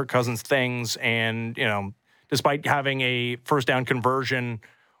Cousins doing Kirk Cousins things, and despite having a first down conversion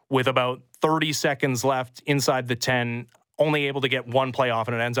with about 30 seconds left inside the 10, only able to get one play off,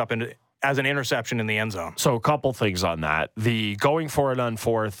 and it ends up as an interception in the end zone. So a couple things on that. The going for it on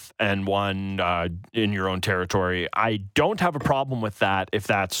 4th and 1 in your own territory, I don't have a problem with that if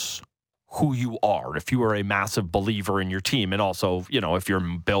that's who you are, if you are a massive believer in your team. And also, if you're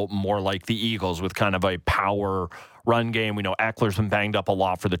built more like the Eagles with kind of a power run game. We know Eckler's been banged up a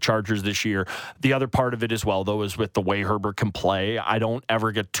lot for the Chargers this year. The other part of it as well, though, is with the way Herbert can play. I don't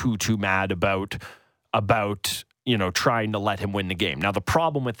ever get too mad about trying to let him win the game. Now, the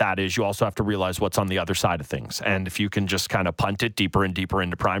problem with that is you also have to realize what's on the other side of things. And if you can just kind of punt it deeper and deeper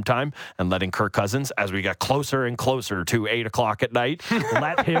into primetime and letting Kirk Cousins, as we get closer and closer to 8 o'clock at night,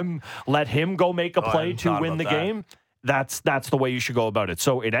 let him go make a play to win the game. That's the way you should go about it.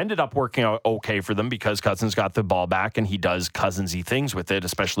 So it ended up working out okay for them because Cousins got the ball back and he does Cousins-y things with it,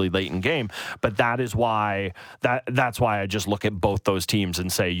 especially late in game. But that's why I just look at both those teams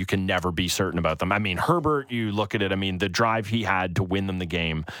and say you can never be certain about them. I mean, Herbert, you look at it, the drive he had to win them the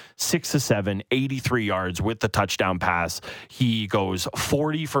game, 6 of 7, 83 yards with the touchdown pass. He goes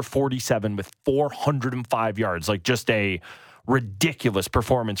 40 for 47 with 405 yards, like just a ridiculous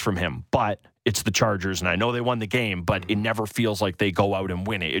performance from him. But it's the Chargers, and I know they won the game, but it never feels like they go out and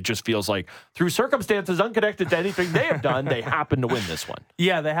win it. It just feels like through circumstances unconnected to anything they have done, they happen to win this one.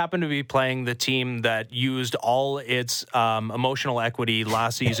 Yeah, they happen to be playing the team that used all its emotional equity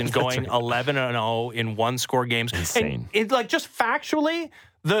last season, going 11-0 in one-score games. Insane. And just factually,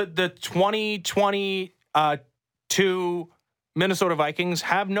 the 2022 Minnesota Vikings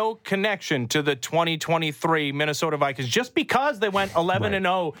have no connection to the 2023 Minnesota Vikings. Just because they went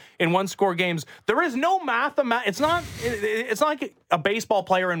 11-0 in one-score games, there is no it's not like a baseball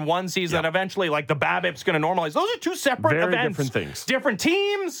player in one season that eventually, like the BABIP's going to normalize. Those are two separate Very events. different things. Different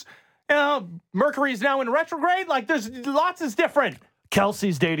teams. Mercury's now in retrograde. Like, there's lots is different.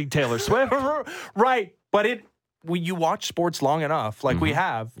 Kelsey's dating Taylor Swift. Right. But you watch sports long enough, like we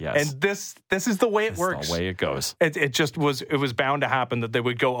have, yes. And this is the way it works. The way it goes. It was bound to happen that they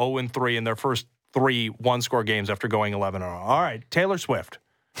would go 0-3 in their first 3 one-score games after going 11-0. All right, Taylor Swift.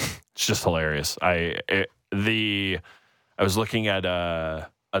 It's just hilarious. I was looking at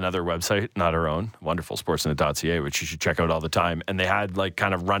another website, not our own, wonderfulsportsnet.ca, which you should check out all the time, and they had like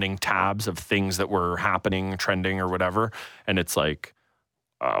kind of running tabs of things that were happening, trending or whatever, and it's like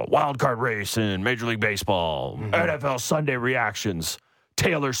wild card race in Major League Baseball, NFL Sunday reactions,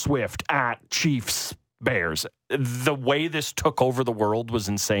 Taylor Swift at Chiefs Bears. the way this took over the world was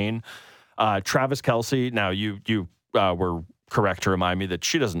insane. Travis Kelce, now you were correct to remind me that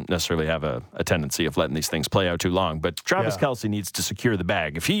she doesn't necessarily have a tendency of letting these things play out too long, but Travis Kelce needs to secure the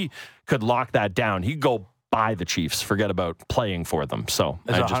bag. If he could lock that down, he'd go buy the Chiefs, forget about playing for them. So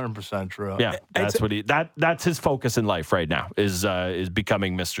it's 100% true. Yeah, that's his focus in life right now is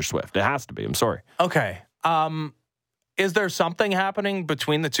becoming Mr. Swift. It has to be. I'm sorry. Okay. Is there something happening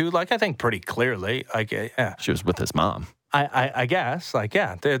between the two? Like, I think pretty clearly. Like, yeah, she was with his mom. I guess. Like,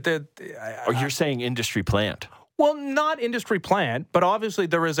 yeah. You're saying industry plant? Well, not industry plant, but obviously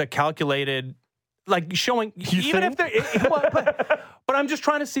there is a calculated, like, showing. But I'm just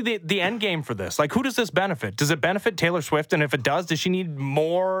trying to see the end game for this. Like, who does this benefit? Does it benefit Taylor Swift? And if it does she need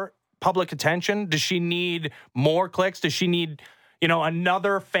public attention? Does she need more clicks? Does she need,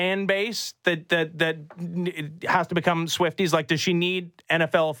 another fan base that has to become Swifties? Like, does she need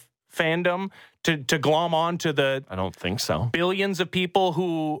NFL fandom to glom on to the? I don't think so. Billions of people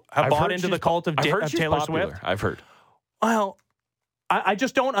who have bought into the cult of Taylor Swift. I've heard. Well, I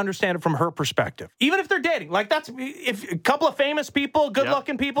just don't understand it from her perspective. Even if they're dating, like if a couple of famous people,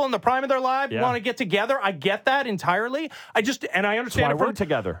 good-looking people in the prime of their life want to get together, I get that entirely. I understand it from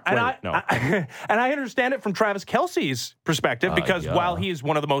together. And I understand it from Travis Kelce's perspective because while he's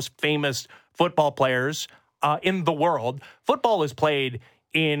one of the most famous football players in the world, football is played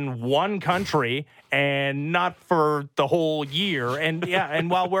in one country and not for the whole year. And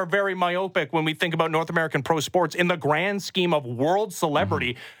while we're very myopic when we think about North American pro sports, in the grand scheme of world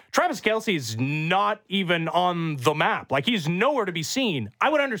celebrity, Travis Kelce's not even on the map. Like, he's nowhere to be seen. I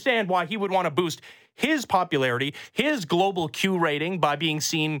would understand why he would want to boost his popularity, his global Q rating by being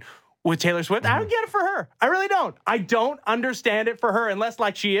seen with Taylor Swift. I don't get it for her. I really don't. I don't understand it for her unless,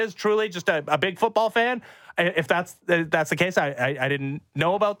 like, she is truly just a big football fan. If that's the case, I didn't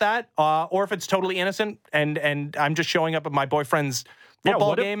know about that. Or if it's totally innocent and I'm just showing up at my boyfriend's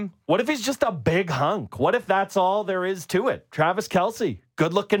football game. What if he's just a big hunk? What if that's all there is to it? Travis Kelce,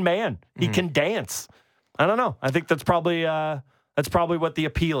 good-looking man. He can dance. I don't know. I think that's probably what the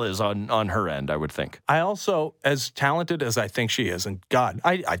appeal is on her end, I would think. I also, as talented as I think she is, and God,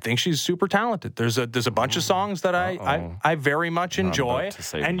 I think she's super talented. There's a bunch of songs that I very much enjoy.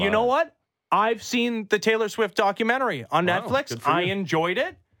 And you know what? I've seen the Taylor Swift documentary on Netflix. I enjoyed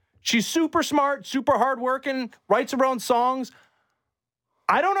it. She's super smart, super hardworking, writes her own songs.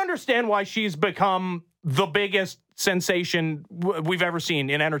 I don't understand why she's become the biggest sensation we've ever seen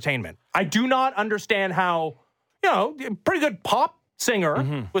in entertainment. I do not understand how, pretty good pop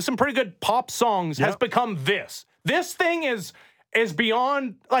singer with some pretty good pop songs has become this. This thing is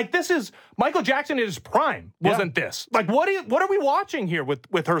beyond, like, this is Michael Jackson in his prime, wasn't this? Like, what are we watching here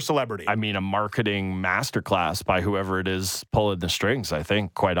with her celebrity? I mean, a marketing masterclass by whoever it is pulling the strings, I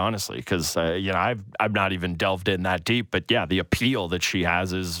think, quite honestly, because, I've not even delved in that deep, but yeah, the appeal that she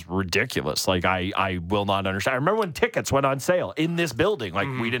has is ridiculous. Like, I will not understand. I remember when tickets went on sale in this building, like,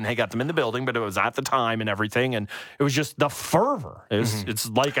 we didn't get them in the building, but it was at the time and everything, and it was just the fervor. It's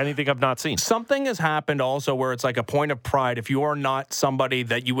like anything I've not seen. Something has happened also where it's like a point of pride if you're not somebody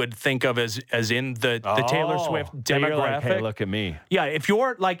that you would think of as in the Taylor Swift demographic. Like, hey, look at me. Yeah, if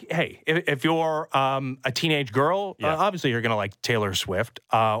you're like, hey, if you're a teenage girl, obviously you're going to like Taylor Swift,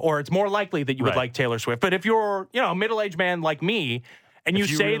 or it's more likely that you would like Taylor Swift. But if you're, a middle-aged man like me, and you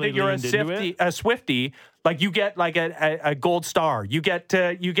say really that you're a Swiftie, like, you get like a gold star. You get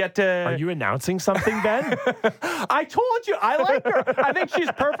to. Are you announcing something, Ben? I told you I like her. I think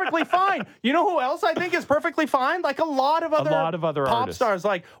she's perfectly fine. You know who else I think is perfectly fine? Like a lot of other pop artists. Stars.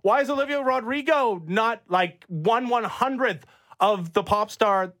 Like, why is Olivia Rodrigo not like 1/100th of the pop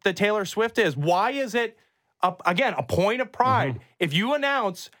star that Taylor Swift is? Why is it? Again, a point of pride. If you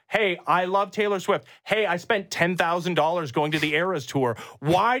announce, hey, I love Taylor Swift. Hey, I spent $10,000 going to the Eras tour.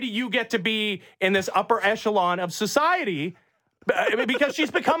 Why do you get to be in this upper echelon of society? Because she's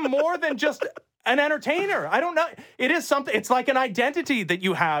become more than just an entertainer. I don't know. It is something. It's like an identity that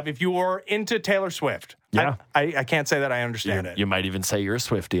you have if you are into Taylor Swift. Yeah. I can't say that I understand it. You might even say you're a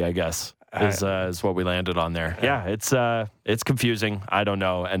Swiftie, I guess. Is what we landed on there. Yeah, it's confusing. I don't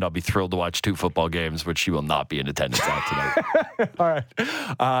know, and I'll be thrilled to watch 2 football games, which she will not be in attendance at tonight. All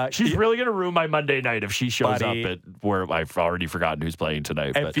right, she's really going to ruin my Monday night if she shows up at where I've already forgotten who's playing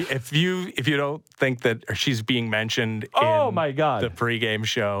tonight. If you don't think that she's being mentioned, in my God, the pregame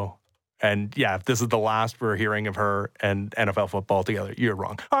show, and if this is the last we're hearing of her and NFL football together, you're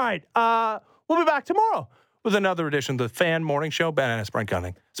wrong. All right, we'll be back tomorrow with another edition of the Fan Morning Show. Ben Ennis, Brent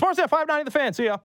Cunning. Sportsnet 590 The Fan. See ya.